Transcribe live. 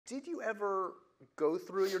Did you ever go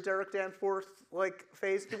through your Derek Danforth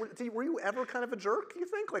phase? Were you ever kind of a jerk? You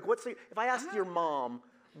think? Like, if I asked your mom,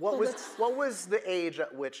 what was the age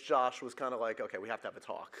at which Josh was kind of like, okay, we have to have a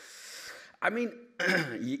talk? I mean,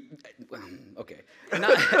 okay.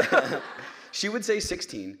 She would say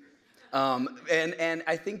 16. And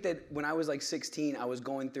I think that when I was like 16, I was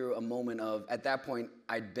going through a moment of, at that point,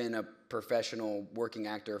 I'd been a professional working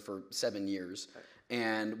actor for 7 years.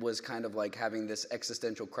 And was kind of like having this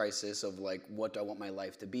existential crisis of like, what do I want my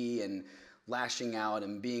life to be, and lashing out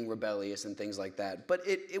and being rebellious and things like that. But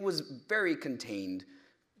it was very contained.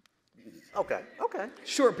 Okay.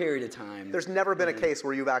 Short period of time. There's never been a case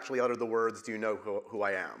where you've actually uttered the words, "Do you know who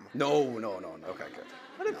I am?" No. Okay, good.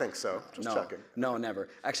 I didn't think so. Just checking. No, never.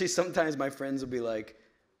 Actually, sometimes my friends will be like,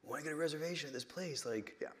 "Want to get a reservation at this place?"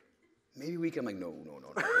 Like, yeah. Maybe we can. I'm like, no.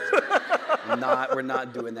 We're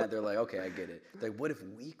not doing that. They're like, okay, I get it. They're like, what if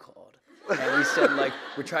we called and we said like,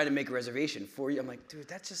 we're trying to make a reservation for you? I'm like, dude,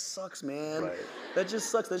 that just sucks, man. Right. That just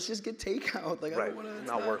sucks. Let's just get takeout. Like, I don't want to.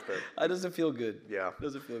 Not worth it. It doesn't feel good. Yeah. It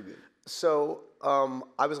doesn't feel good. So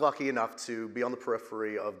I was lucky enough to be on the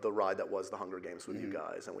periphery of the ride that was the Hunger Games with you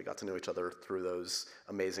guys, and we got to know each other through those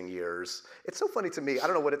amazing years. It's so funny to me. I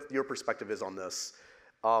don't know what your perspective is on this.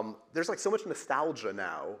 There's like so much nostalgia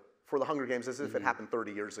now for the Hunger Games as if it happened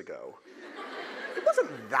 30 years ago. It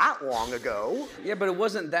wasn't that long ago. Yeah, but it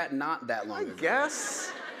wasn't not that long ago. I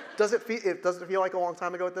guess. Does it feel like a long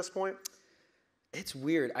time ago at this point? It's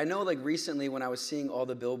weird. I know, like recently, when I was seeing all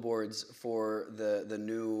the billboards for the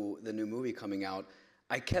new movie coming out,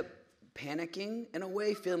 I kept panicking in a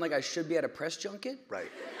way, feeling like I should be at a press junket, right?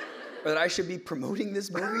 Or that I should be promoting this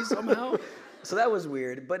movie somehow. So that was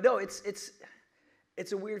weird. But no,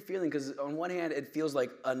 it's a weird feeling because on one hand, it feels like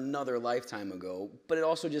another lifetime ago, but it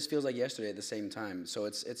also just feels like yesterday at the same time. So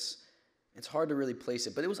it's hard to really place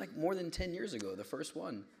it. But it was like more than 10 years ago, the first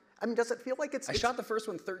one. I mean, does it feel like I shot the first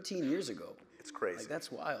one 13 years ago. It's crazy. Like,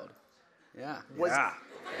 that's wild. Yeah.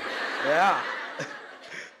 Yeah.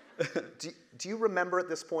 Do you remember at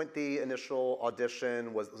this point the initial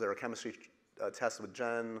audition? Was there a chemistry test with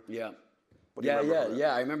Jen? Yeah.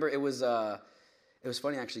 Yeah. I remember it was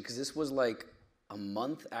funny actually because this was like a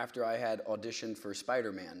month after I had auditioned for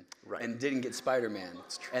Spider-Man and didn't get Spider-Man.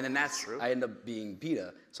 And then I ended up being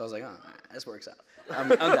Peeta. So I was like, oh, this works out. I'm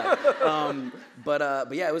down.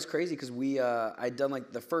 But yeah, it was crazy because I'd done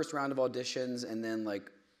like the first round of auditions and then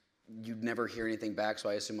like you'd never hear anything back. So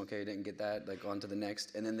I assumed, okay, I didn't get that, like on to the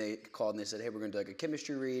next. And then they called and they said, hey, we're going to do like a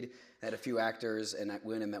chemistry read. I had a few actors and I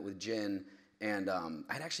went and met with Jen. And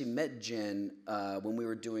I'd actually met Jen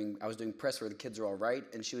when I was doing press for The Kids Are All Right,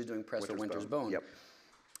 and she was doing press for Winter's Bone. Yep.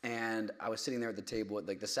 And I was sitting there at the table at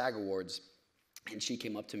like the SAG Awards, and she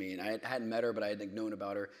came up to me, and I hadn't met her, but I had like known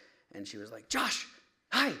about her, and she was like, Josh,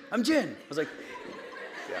 hi, I'm Jen. I was like,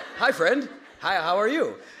 hi, friend. Hi, how are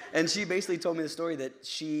you? And she basically told me the story that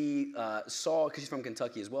she saw, because she's from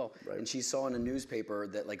Kentucky as well, and she saw in a newspaper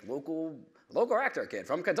that like local actor kid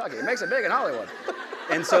from Kentucky, it makes it big in Hollywood.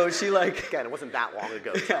 And so she like... Again, it wasn't that long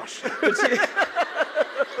ago, Josh.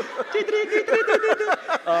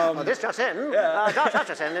 This just in. Josh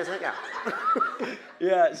Hutcherson, isn't it?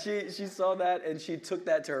 Yeah, she saw that and she took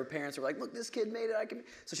that to her parents. Were like, look, this kid made it.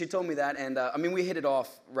 So she told me that, and I mean, we hit it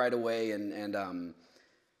off right away, and the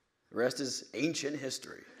rest is ancient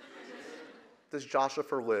history. Does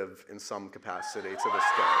Joshifer live in some capacity to this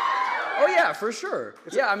day? Oh yeah, for sure.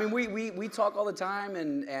 I mean, we talk all the time,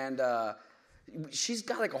 and she's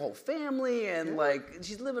got like a whole family, and like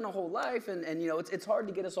she's living a whole life, and you know it's hard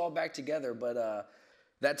to get us all back together, but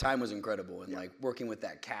that time was incredible, and like working with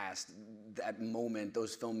that cast, that moment,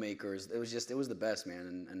 those filmmakers, it was the best,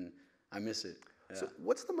 man, and I miss it. Yeah. So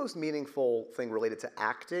what's the most meaningful thing related to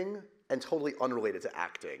acting and totally unrelated to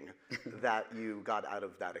acting that you got out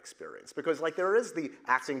of that experience? Because like there is the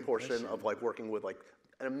acting portion of like working with like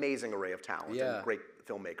an amazing array of talent and great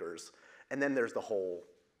filmmakers, and then there's the whole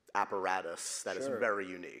apparatus that is very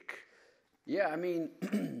unique. Yeah, I mean,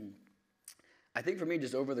 I think for me,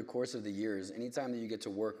 just over the course of the years, anytime that you get to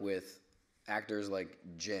work with actors like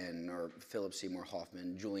Jen or Philip Seymour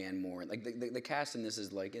Hoffman, Julianne Moore, like the cast in this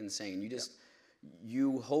is like insane.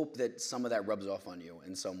 You hope that some of that rubs off on you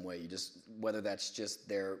in some way. Whether that's just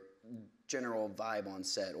their general vibe on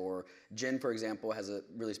set, or Jen, for example, has a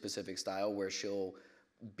really specific style where she'll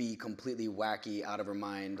be completely wacky, out of her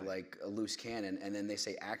mind, like a loose cannon, and then they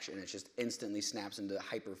say action, and it just instantly snaps into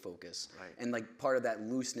hyper focus. Right. And like part of that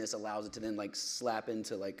looseness allows it to then like slap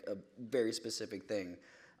into like a very specific thing.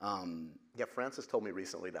 Yeah, Francis told me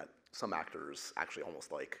recently that some actors actually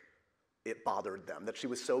almost like it bothered them, that she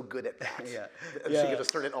was so good at that. Yeah. And she could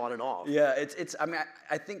just turn it on and off. Yeah, I mean,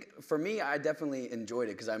 I think for me, I definitely enjoyed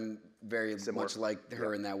it because I'm very much like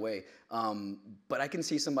her in that way. But I can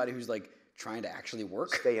see somebody who's like trying to actually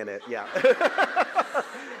work. Stay in it, yeah.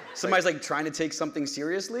 Somebody's like trying to take something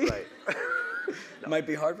seriously. Right. No. Might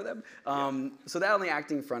be hard for them. So that on the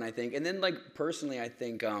acting front, I think. And then like personally, I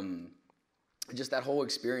think just that whole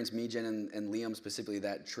experience, me, Jen, and Liam specifically,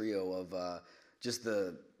 that trio of just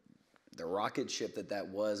the rocket ship that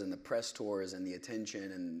was, and the press tours and the attention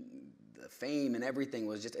and the fame and everything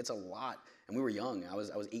was just, it's a lot. And we were young. I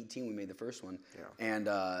was 18 when we made the first one. Yeah. And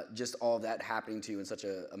just all of that happening to you in such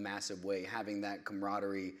a massive way, having that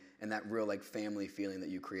camaraderie and that real like family feeling that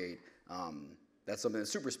you create, that's something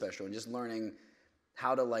that's super special. And just learning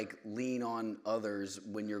how to like lean on others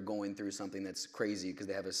when you're going through something that's crazy because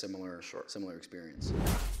they have a similar experience.